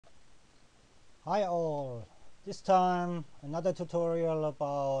Hi all, this time another tutorial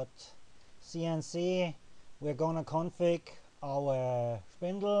about CNC. We're gonna config our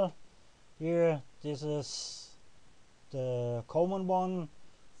spindle. Here, this is the common one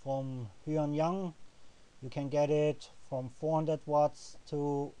from Hyun. You can get it from 400 watts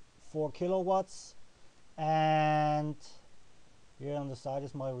to 4 kilowatts. And here on the side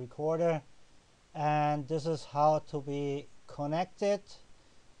is my recorder. And this is how to be connected.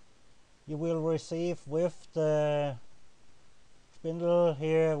 You will receive with the spindle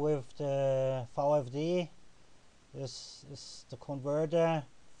here with the VFD. This is the converter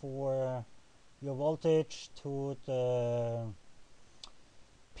for your voltage to the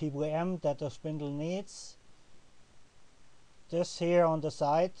PWM that the spindle needs. This here on the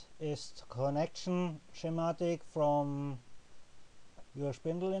side is the connection schematic from your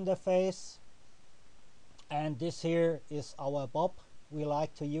spindle interface, and this here is our bob we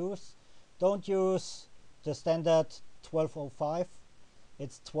like to use. Don't use the standard 1205.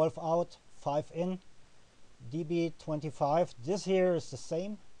 It's 12 out, 5 in, DB25. This here is the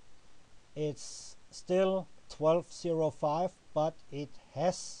same. It's still 1205, but it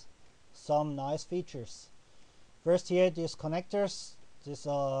has some nice features. First here, these connectors. These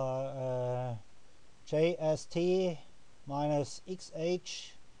are JST minus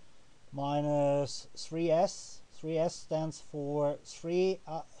XH minus 3S. 3S stands for 3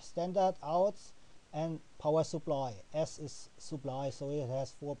 standard outs and power supply. S is supply, so it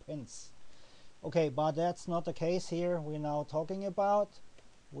has 4 pins. Okay, but that's not the case here we're now talking about.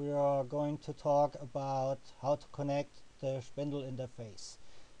 We are going to talk about how to connect the spindle interface.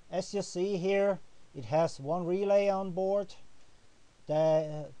 As you see here, it has one relay on board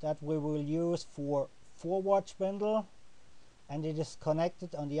that we will use for forward spindle, and it is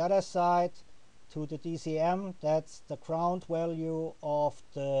connected on the other side to the DCM. That's the ground value of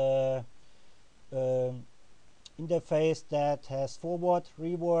the interface that has forward,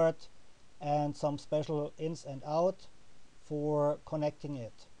 reward, and some special ins and out for connecting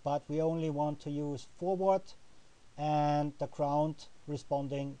it. But we only want to use forward and the ground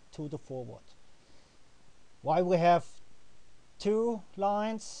responding to the forward. Why we have 2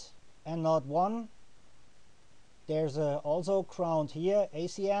 lines and not 1? There's also ground here,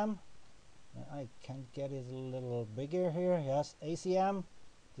 ACM. I can get it a little bigger here. Yes, ACM.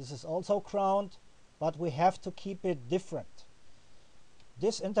 This is also ground, but we have to keep it different.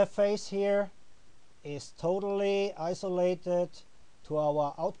 This interface here is totally isolated to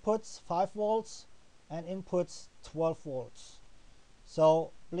our outputs 5 volts and inputs 12 volts.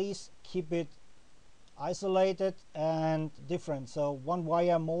 So please keep it isolated and different. So 1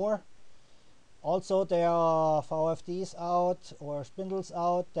 wire more. Also, there are VFDs out or spindles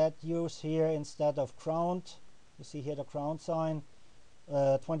out that use here, instead of ground, you see here the ground sign,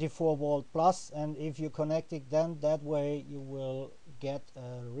 24 volt plus, and if you connect it then that way you will get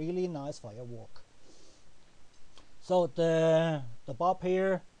a really nice firework. So the bob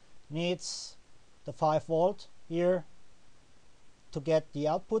here needs the 5 volt here to get the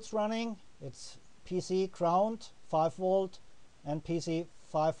outputs running. It's PC ground 5 volt and PC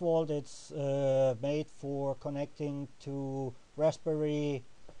 5 volt. It's made for connecting to Raspberry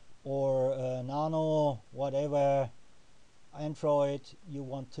or Nano, whatever Android you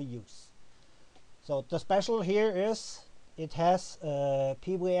want to use. So the special here is it has a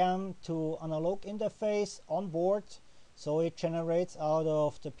PWM to analog interface on board, so it generates out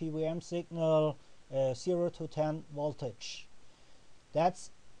of the PWM signal 0 to 10 voltage. That's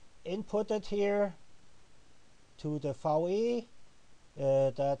inputted here to the VE.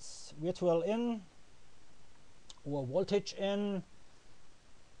 That's virtual in or voltage in.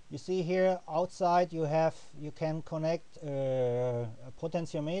 You see here outside you can connect a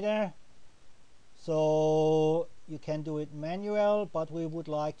potentiometer, so you can do it manual, but we would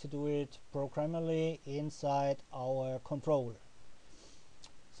like to do it programmably inside our controller.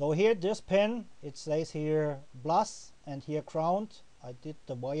 So here this pin, it says here plus and here ground. I did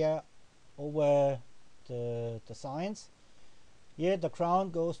the wire over the signs. Here the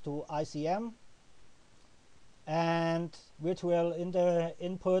ground goes to ICM, and virtual in the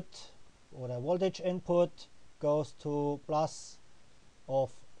input or the voltage input goes to plus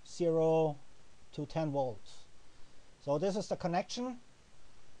of 0 to 10 volts. So this is the connection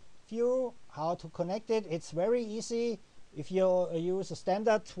view. How to connect it? It's very easy. If you use a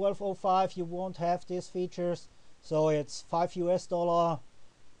standard 1205, you won't have these features. So it's $5 US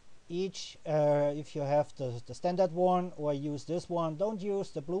each if you have the standard one, or use this one. Don't use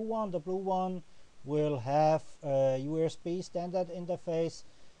the blue one. The blue one will have a USB standard interface,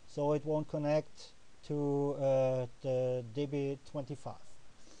 so it won't connect to the DB25.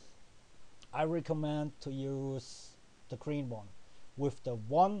 I recommend to use the green one with the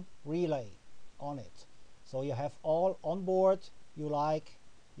one relay on it. So you have all on board you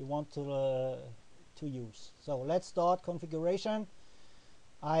want to use. So let's start configuration.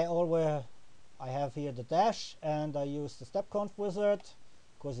 I have here the dash, and I use the step-conf wizard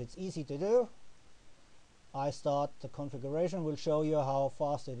because it's easy to do. I start the configuration. Will show you how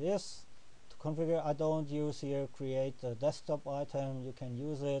fast it is to configure. I don't use here create a desktop item. You can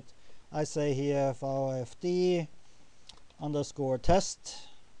use it. I say here VFD underscore test.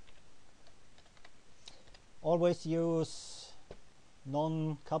 Always use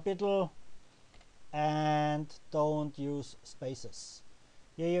non-capital and don't use spaces.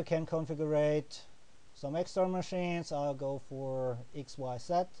 Here you can configure some extra machines. I'll go for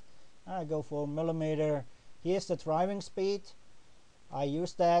XYZ. I go for millimeter. Here's the driving speed. I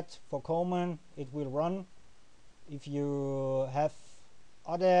use that for common. It will run. If you have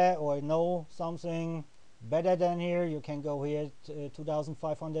other or know something better than here, you can go here to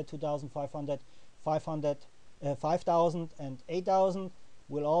 2500, 2500, 500, 5000 and 8000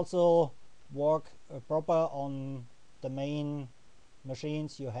 will also work proper on the main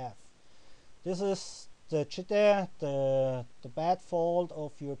machines you have. This is the jitter, the bad fault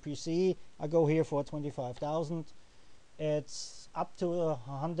of your PC. I go here for 25,000. It's up to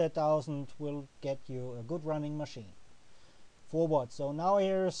 100,000 will get you a good running machine. Forward. So now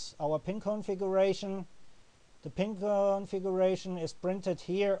here's our pin configuration. The pin configuration is printed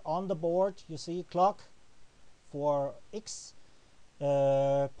here on the board. You see clock for X,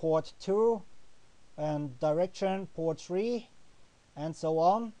 port 2, and direction port 3, and so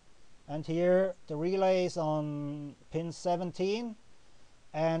on. And here the relay is on pin 17,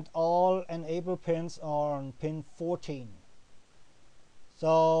 and all enable pins are on pin 14.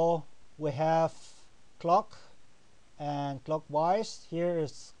 So we have clock and clockwise. Here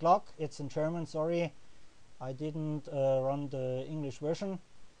is clock. It's in German, sorry. I didn't run the English version.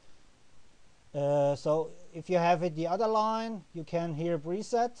 So if you have it the other line, you can here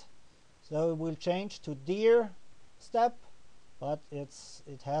preset. So it will change to deer step, but it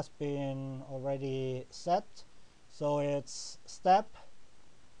has been already set. So it's step,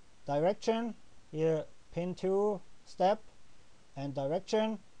 direction, here pin 2, step, and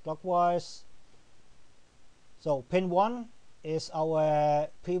direction, clockwise. So pin 1 is our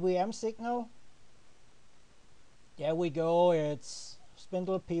PWM signal. There we go, it's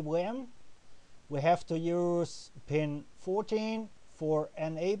spindle PWM. We have to use pin 14 for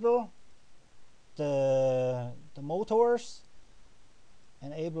enable the motors,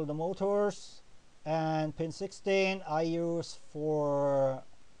 and pin 16 I use for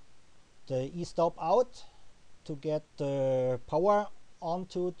the e-stop out to get the power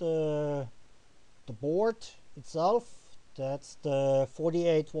onto the board itself. That's the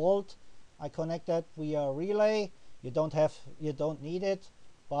 48 volt. I connect that via relay. You don't need it,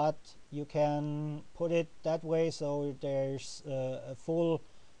 but you can put it that way so there's a full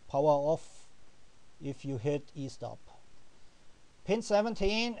power off if you hit e-stop. Pin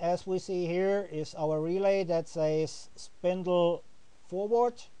 17, as we see here, is our relay that says spindle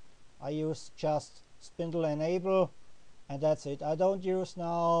forward. I use just spindle enable, and that's it. I don't use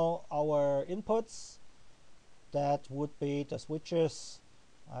now our inputs. That would be the switches.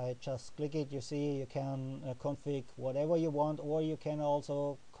 I just click it. You see, you can config whatever you want, or you can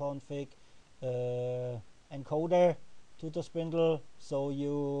also config encoder to the spindle, so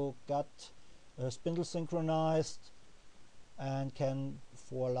you got spindle synchronized and can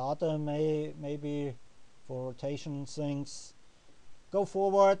for ladder maybe for rotation things go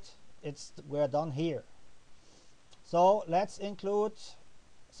forward. We're done here. So let's include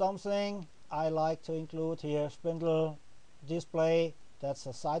something. I like to include here spindle display. That's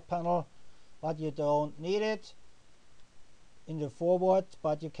a side panel, but you don't need it in the forward,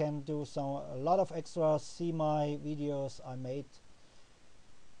 but you can do a lot of extras. See my videos I made.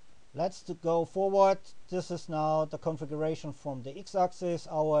 Let's go forward. This is now the configuration from the x-axis.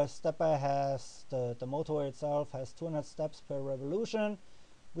 Our stepper has the motor itself has 200 steps per revolution.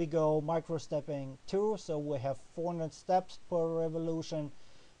 We go micro stepping 2, so we have 400 steps per revolution.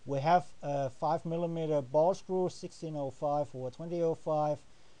 We have a 5mm ball screw, 1605 or 2005.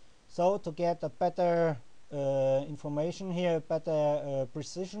 So to get a better information here, better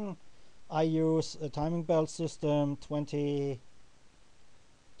precision, I use a timing belt system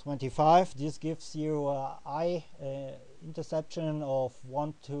 2025. This gives you eye interception of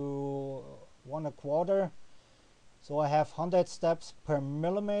 1 to 1/4. So I have 100 steps per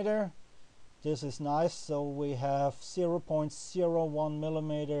millimeter. This is nice. So we have 0.01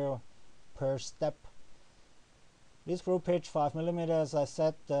 millimeter per step. Lead screw pitch 5 mm. As I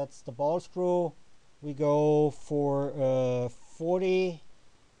said, that's the ball screw. We go for 40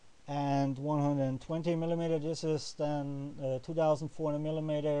 and 120 mm. This is then 2400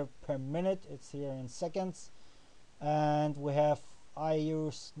 mm per minute. It's here in seconds. And we have, I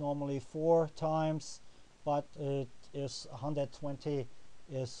use normally 4 times, but it is 120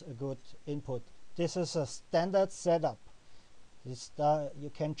 is a good input. This is a standard setup. You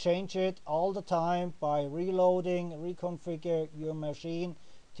can change it all the time by reloading, reconfigure your machine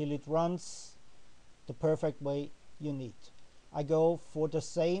till it runs the perfect way you need. I go for the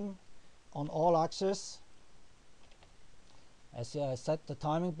same on all axes. As I set the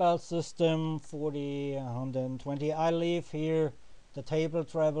timing belt system 40, 120. I leave here the table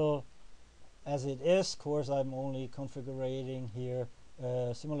travel as it is. Of course, I'm only configuring here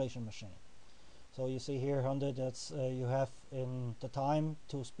a simulation machine. So you see here 100, that's you have in the time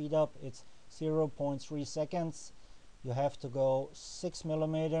to speed up, it's 0.3 seconds. You have to go 6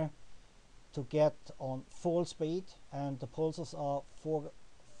 mm to get on full speed, and the pulses are 4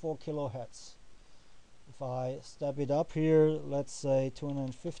 kilohertz. If I step it up here, let's say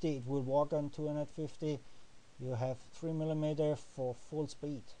 250, it will walk on 250. You have 3 mm for full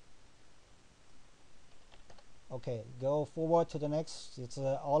speed. Okay, go forward to the next. It's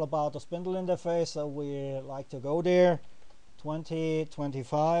all about the spindle interface, so we like to go there. 20,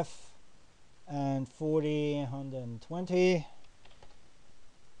 25, and 40, 120.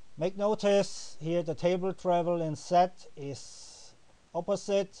 Make notice here the table travel in set is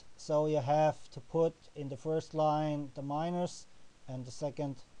opposite, so you have to put in the first line the minus and the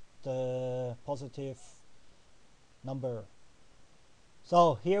second the positive number.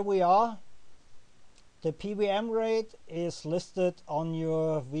 So here we are. The PWM rate is listed on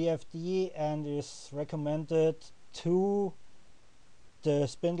your VFD and is recommended to the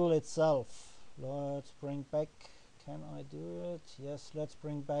spindle itself. Let's bring back, can I do it? Yes, let's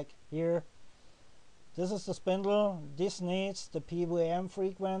bring back here. This is the spindle. This needs the PWM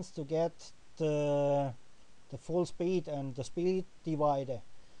frequency to get the full speed and the speed divider.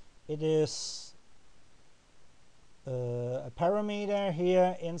 It is a parameter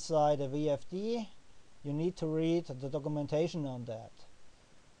here inside the VFD. You need to read the documentation on that.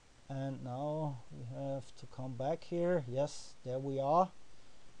 And now we have to come back here. Yes, there we are.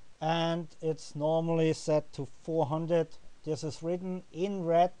 And it's normally set to 400. This is written in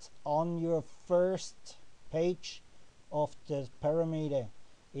red on your first page of the parameter.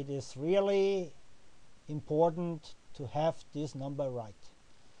 It is really important to have this number right.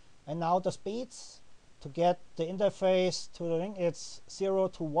 And now the speeds to get the interface to the ring, it's 0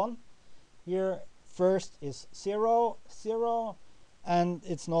 to 1. Here first is 0, 0, and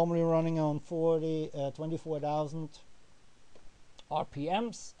it's normally running on 24,000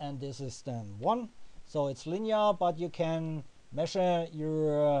 RPMs, and this is then 1. So it's linear, but you can measure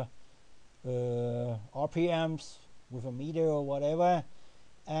your RPMs with a meter or whatever,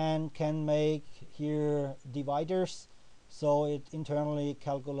 and can make here dividers, so it internally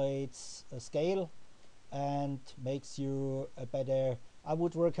calculates a scale and makes you a better. I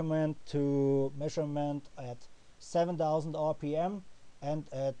would recommend to measurement at 7,000 RPM and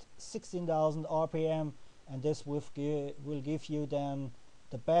at 16,000 RPM, and this will give you then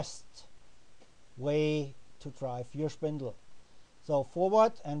the best way to drive your spindle. So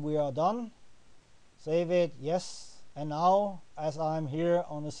forward, and we are done. Save it, yes. And now, as I'm here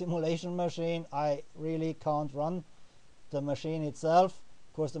on a simulation machine, I really can't run the machine itself.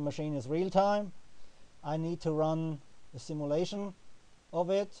 Of course, the machine is real time. I need to run a simulation of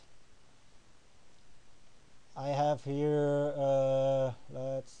it. I have here,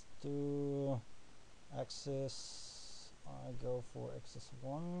 let's do axis. I go for axis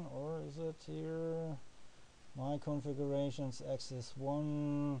 1, or is it here? My configurations, axis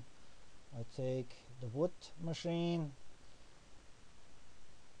 1. I take the wood machine.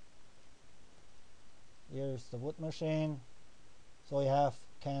 Here's the wood machine. So we have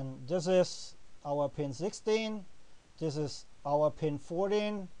this is our pin 16, this is our pin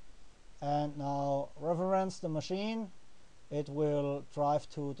 14, and now reference the machine. It will drive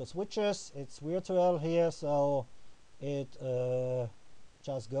to the switches. It's virtual here, so it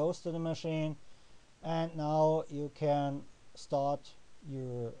just goes to the machine, and now you can start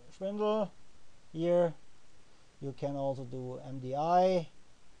your spindle here. You can also do MDI.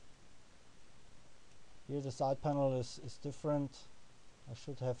 Here the side panel is different. I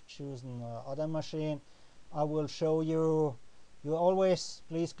should have chosen other machine. I will show you. You always,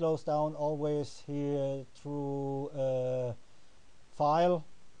 please close down always here through file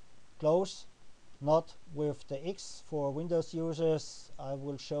close, not with the X for Windows users. I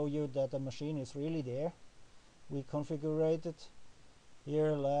will show you that the machine is really there. we configured it.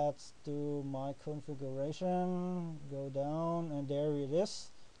 Here, let's do my configuration, go down, and there it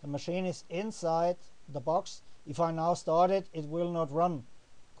is. The machine is inside the box. If I now start it, it will not run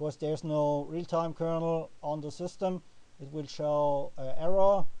because there's no real-time kernel on the system. It will show an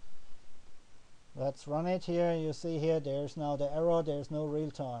error. Let's run it here. You see here, there's now the error. There's no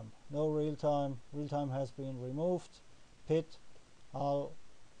real-time. No real-time. Real-time has been removed. PIT,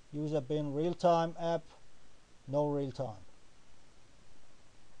 user bin real-time app, no real-time.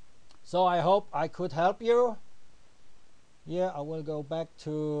 So I hope I could help you. Here I will go back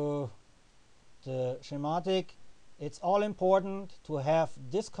to the schematic. It's all important to have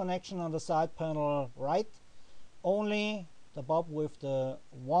this connection on the side panel right. Only the bob with the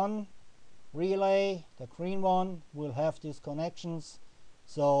one relay, the green one, will have these connections.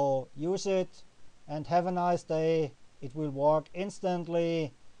 So use it and have a nice day. It will work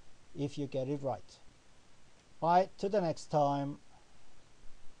instantly if you get it right. Bye, to the next time.